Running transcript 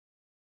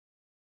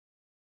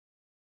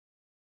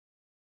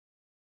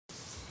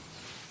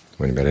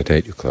When you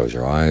meditate, you close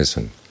your eyes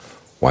and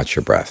watch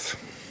your breath.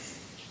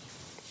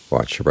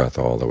 Watch your breath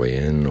all the way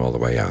in, all the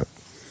way out.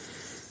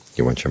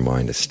 You want your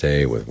mind to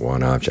stay with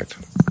one object,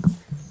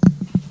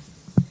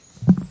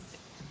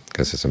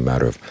 because it's a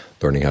matter of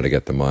learning how to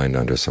get the mind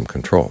under some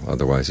control.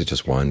 Otherwise it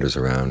just wanders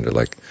around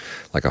like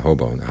a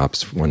hobo and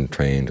hops one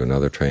train to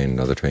another train,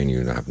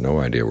 You have no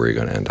idea where you're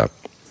going to end up.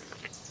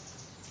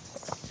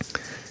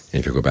 And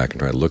if you go back and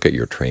try to look at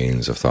your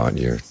trains of thought,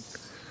 you're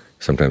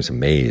sometimes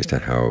amazed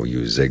at how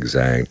you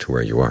zigzag to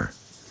where you are.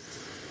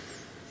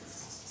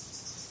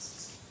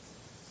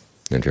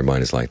 And if your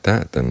mind is like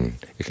that, then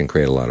it can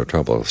create a lot of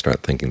trouble. It'll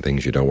start thinking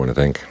things you don't want to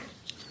think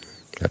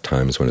at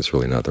times when it's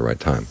really not the right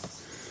time.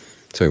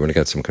 So you want to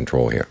get some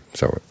control here.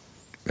 So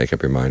make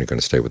up your mind you're going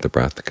to stay with the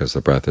breath, because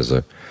the breath is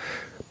an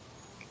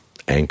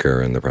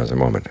anchor in the present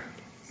moment.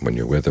 When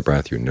you're with the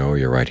breath, you know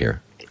you're right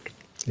here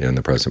in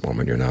the present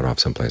moment. You're not off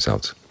someplace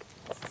else.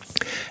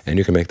 And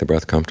you can make the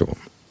breath comfortable.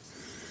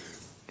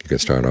 You can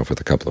start off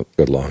with a couple of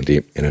good, long,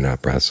 deep in and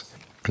out breaths.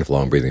 And if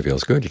long breathing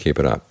feels good, you keep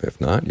it up. If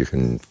not, you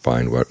can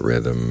find what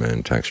rhythm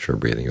and texture of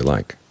breathing you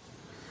like.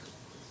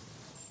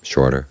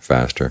 Shorter,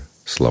 faster,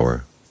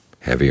 slower,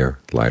 heavier,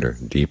 lighter,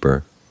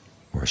 deeper,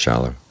 or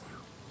shallow.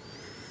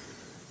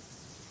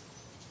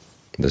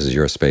 This is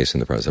your space in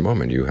the present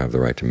moment. You have the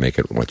right to make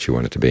it what you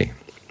want it to be.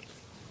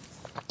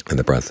 And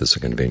the breath is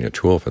a convenient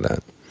tool for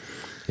that.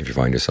 If you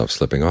find yourself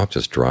slipping off,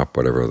 just drop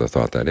whatever the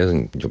thought that is,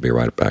 and you'll be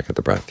right back at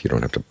the breath. You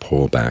don't have to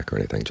pull back or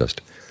anything. Just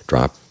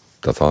drop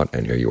the thought,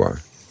 and here you are.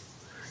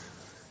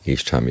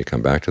 Each time you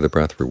come back to the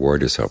breath,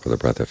 reward yourself with a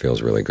breath that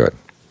feels really good.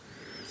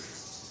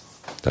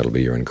 That'll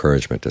be your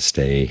encouragement to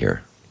stay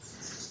here,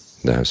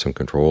 to have some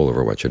control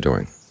over what you're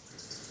doing.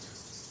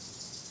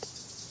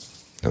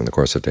 Now, in the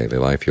course of daily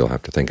life, you'll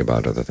have to think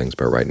about other things,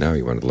 but right now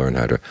you want to learn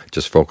how to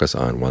just focus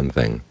on one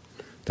thing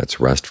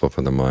that's restful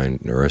for the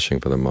mind, nourishing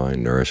for the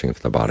mind, nourishing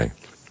for the body.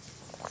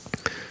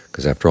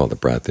 Because after all, the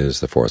breath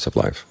is the force of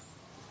life.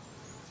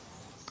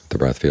 If the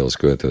breath feels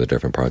good through the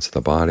different parts of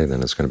the body,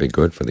 then it's going to be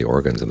good for the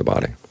organs in the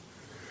body.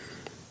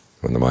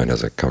 When the mind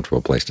has a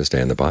comfortable place to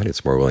stay in the body,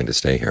 it's more willing to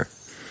stay here.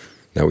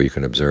 That way you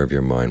can observe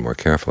your mind more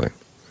carefully,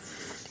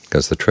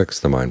 because the tricks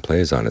the mind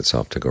plays on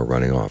itself to go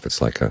running off.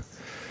 It's like a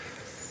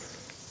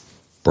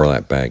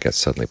burlap bag gets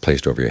suddenly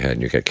placed over your head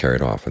and you get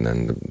carried off, and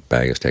then the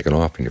bag is taken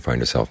off and you find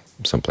yourself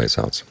someplace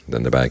else.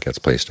 Then the bag gets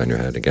placed on your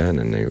head again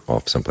and you're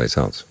off someplace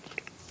else.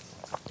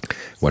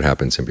 What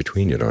happens in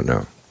between you don't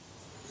know.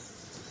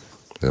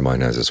 The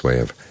mind has this way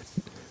of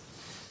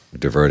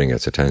diverting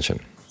its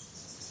attention,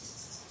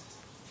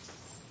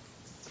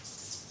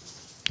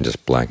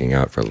 just blacking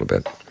out for a little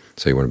bit.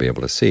 So you want to be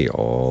able to see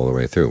all the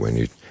way through. When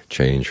you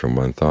change from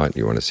one thought,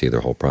 you want to see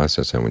the whole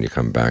process, and when you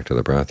come back to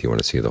the breath, you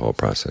want to see the whole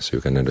process, so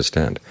you can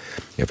understand.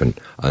 If an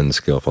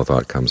unskillful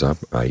thought comes up,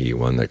 i.e.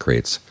 one that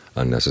creates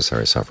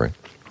unnecessary suffering,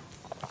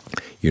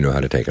 you know how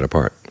to take it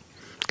apart,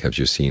 because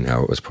you've seen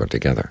how it was put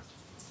together.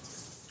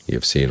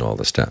 You've seen all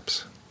the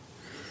steps.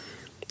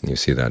 And you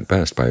see that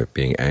best by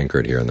being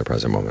anchored here in the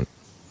present moment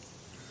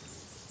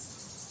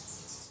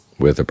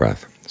with the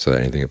breath, so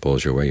that anything that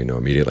pulls you away, you know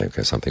immediately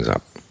because something's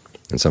up.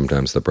 And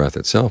sometimes the breath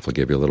itself will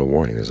give you a little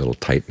warning. There's a little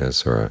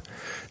tightness or a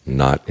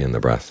knot in the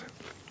breath.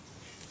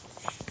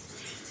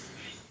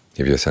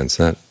 If you sense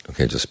that,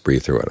 okay, just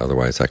breathe through it.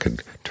 Otherwise that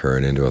could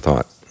turn into a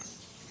thought.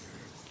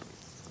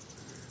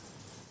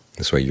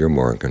 This way you're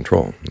more in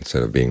control.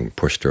 Instead of being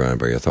pushed around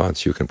by your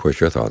thoughts, you can push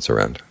your thoughts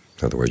around.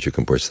 In other words, you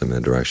can push them in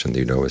a direction that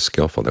you know is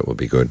skillful, that will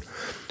be good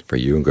for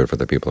you and good for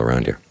the people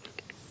around you.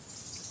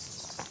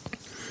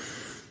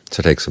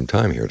 So take some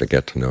time here to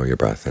get to know your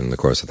breath, and in the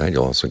course of that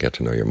you'll also get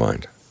to know your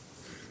mind.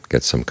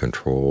 Get some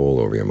control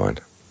over your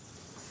mind,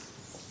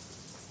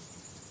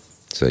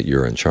 so that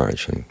you're in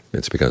charge. And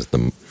it's because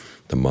the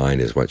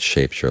mind is what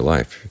shapes your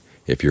life.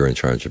 If you're in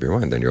charge of your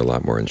mind, then you're a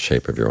lot more in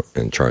charge of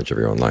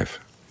your own life.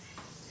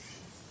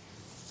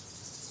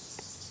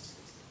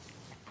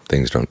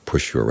 Things don't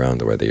push you around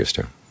the way they used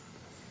to.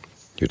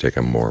 You take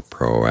a more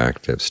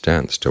proactive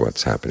stance to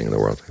what's happening in the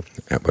world,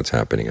 at what's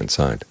happening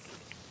inside.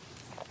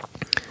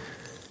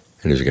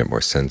 And as you get more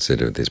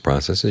sensitive to these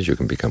processes, you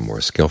can become more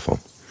skillful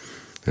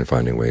in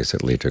finding ways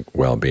that lead to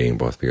well-being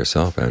both for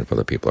yourself and for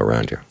the people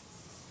around you.